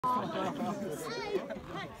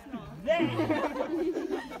Then,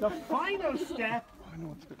 the final step is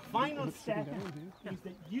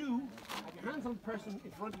that you have your hands on the person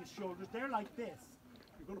in front of your shoulders. They're like this.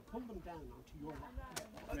 You're going to pull them down onto your lap.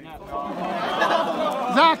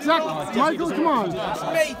 Zach, Michael, come on. Guys,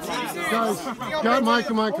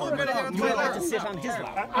 go, Michael. You would like to sit on his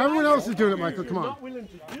lap. Everyone else is doing it, Michael, come You're on. not willing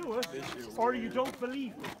to do it, or you don't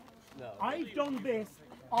believe me. I've done this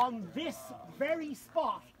on this very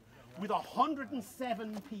spot with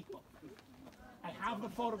 107 people. I have the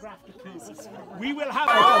photograph to prove it. We will have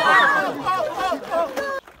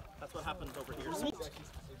That's what happens over here.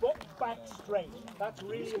 Butt back straight. That's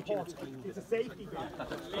really important. It's a safety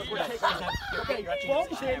gap. Okay,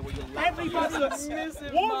 bump in. Everybody,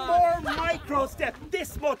 one more micro step,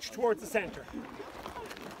 this much towards the centre.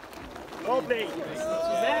 Lovely.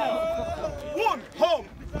 Now, 1, hold.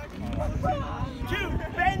 2,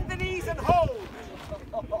 bend the knees and hold.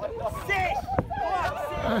 6.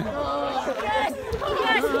 Yes!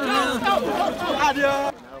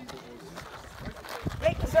 Yes!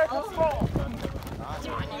 Make the circle small.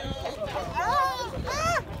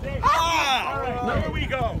 Alright, here we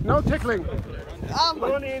go. No tickling.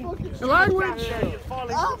 Run in. The language.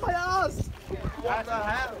 Oh, my ass!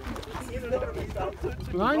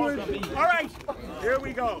 Language. Alright, here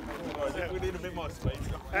we go. We need a bit more space.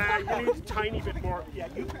 You need a tiny bit more. Yeah,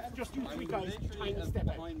 you just you 3 guys, tiny step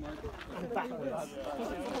out. And backwards.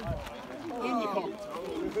 In you come.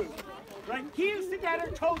 Right, heels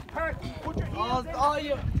together, toes apart. Put your heels in.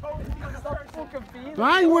 You stop fucking feeding.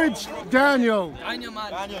 Language, Daniel. Daniel,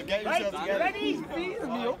 get Right, yourself together. ready?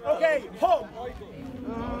 Okay, hold.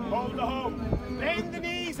 Hold the hold. Bend the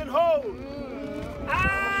knees and hold.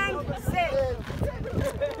 And sit.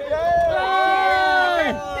 Now,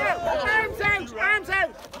 arms out, arms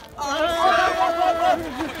out.